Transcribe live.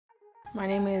My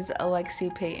name is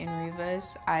Alexi Peyton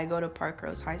Rivas. I go to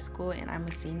Parkrose High School and I'm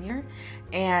a senior.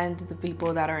 And the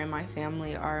people that are in my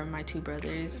family are my two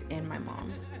brothers and my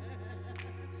mom.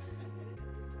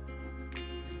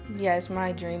 Yes,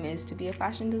 my dream is to be a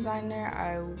fashion designer.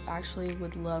 I actually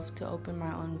would love to open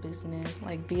my own business,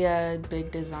 like be a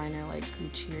big designer like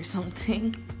Gucci or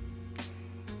something.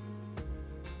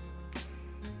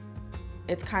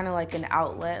 It's kind of like an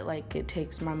outlet, like it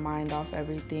takes my mind off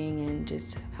everything and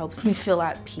just helps me feel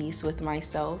at peace with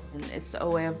myself. And it's a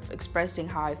way of expressing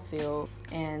how I feel,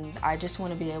 and I just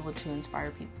want to be able to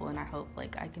inspire people, and I hope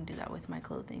like I can do that with my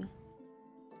clothing.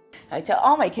 I tell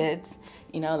all my kids,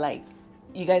 like,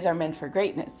 you guys are meant for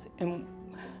greatness. And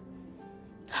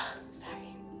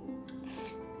sorry.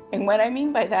 And what I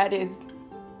mean by that is,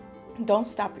 don't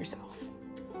stop yourself.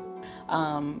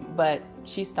 But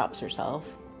she stops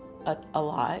herself a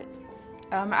lot.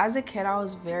 As a kid, I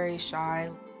was very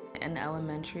shy. In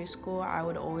elementary school, I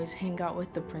would always hang out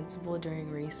with the principal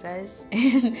during recess,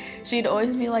 and she'd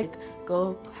always be like,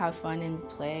 go have fun and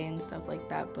play and stuff like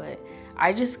that, but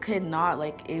I just could not.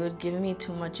 Like, it would give me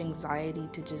too much anxiety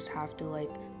to just have to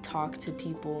like talk to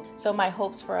people. So my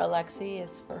hopes for Alexi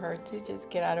is for her to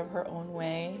just get out of her own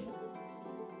way.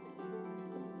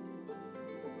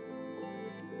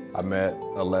 I met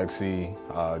Alexi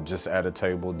just at a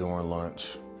table during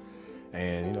lunch.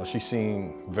 And she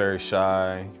seemed very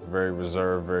shy, very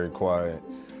reserved, very quiet,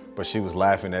 but she was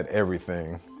laughing at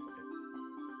everything.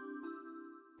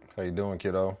 How you doing,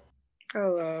 kiddo?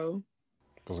 Hello.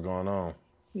 What's going on?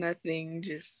 Nothing,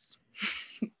 just...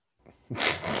 I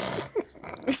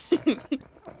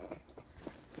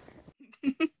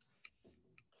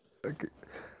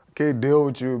can't deal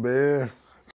with you, man.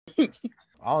 I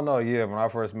don't know, yeah, when I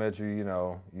first met you, you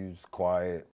was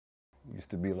quiet. You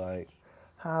used to be like,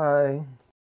 hi.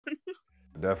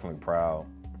 Definitely proud.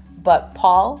 But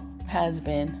Paul has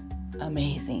been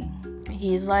amazing.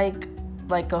 He's like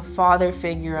a father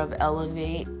figure of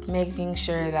Elevate, making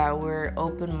sure that we're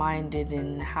open-minded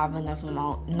and have enough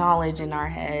knowledge in our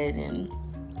head, and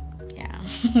yeah,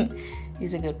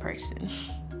 he's a good person.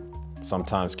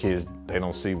 Sometimes kids, they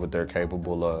don't see what they're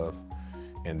capable of,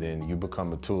 and then you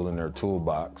become a tool in their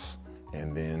toolbox,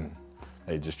 and then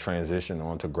they just transition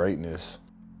onto greatness.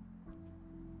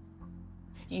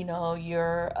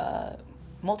 You're a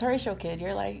multiracial kid,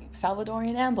 you're like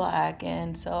Salvadorian and Black,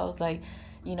 and so I was like,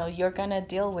 you're gonna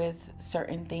deal with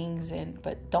certain things,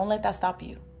 but don't let that stop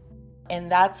you.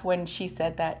 And that's when she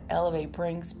said that Elevate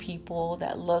brings people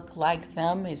that look like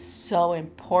them. Is so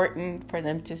important for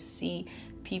them to see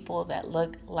people that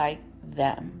look like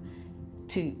them,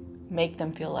 to make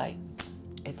them feel like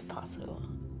it's possible,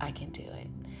 I can do it.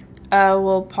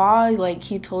 Well, Paul,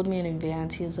 he told me in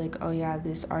advance. He was like, oh yeah,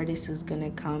 this artist is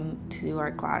gonna come to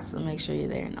our class, so make sure you're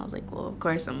there. And I was like, well, of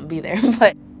course I'm gonna be there.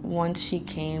 But once she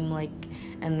came,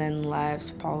 and then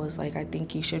left, Paul was like, I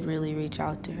think you should really reach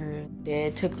out to her.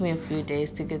 It took me a few days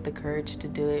to get the courage to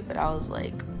do it, but I was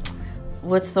like,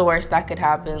 what's the worst that could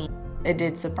happen? It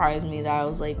did surprise me that I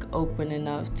was open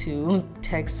enough to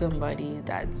text somebody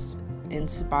that's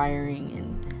inspiring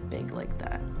and big like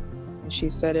that. She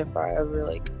said if I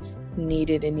ever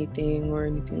needed anything or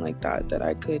anything like that, that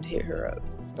I could hit her up.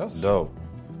 That's dope.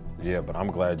 Yeah, but I'm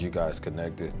glad you guys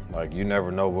connected. You never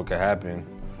know what could happen.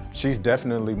 She's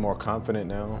definitely more confident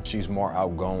now. She's more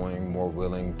outgoing, more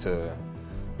willing to,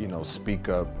 speak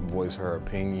up, voice her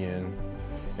opinion,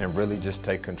 and really just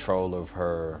take control of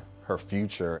her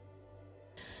future.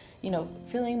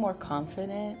 Feeling more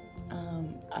confident,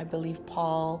 I believe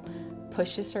Paul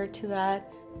pushes her to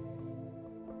that.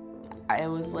 It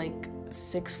was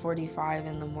 6:45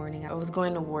 in the morning. I was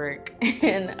going to work,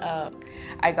 and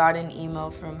I got an email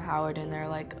from Howard, and they're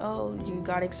like, oh, you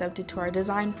got accepted to our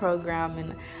design program.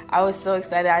 And I was so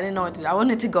excited. I didn't know what to do. I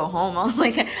wanted to go home. I was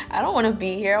like, I don't want to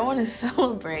be here. I want to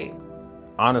celebrate.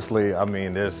 Honestly, I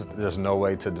mean, there's no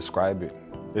way to describe it.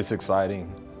 It's exciting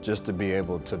just to be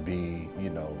able to be,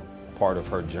 part of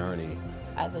her journey.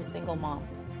 As a single mom,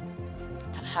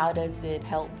 how does it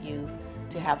help you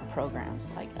to have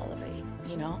programs like Elevate?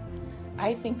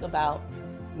 I think about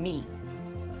me.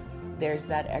 There's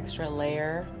that extra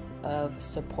layer of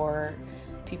support,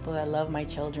 people that love my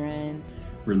children.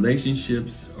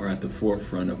 Relationships are at the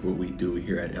forefront of what we do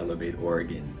here at Elevate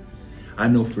Oregon. I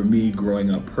know for me,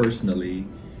 growing up personally,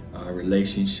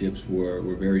 relationships were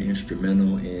very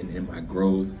instrumental in my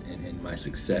growth and in my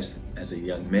success as a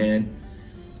young man.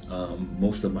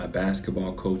 Most of my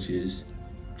basketball coaches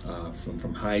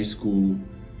from high school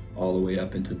all the way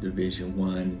up into Division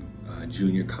I,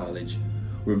 junior college,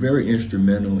 were very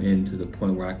instrumental to the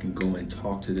point where I can go and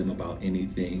talk to them about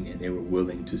anything, and they were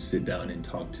willing to sit down and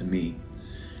talk to me.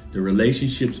 The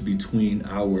relationships between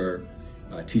our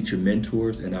teacher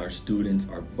mentors and our students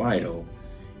are vital,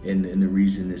 and the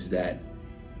reason is that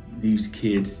these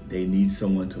kids, they need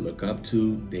someone to look up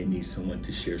to, they need someone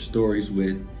to share stories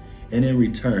with, and in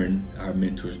return, our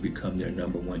mentors become their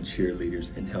 #1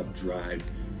 cheerleaders and help drive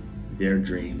their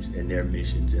dreams and their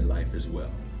missions in life as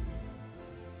well.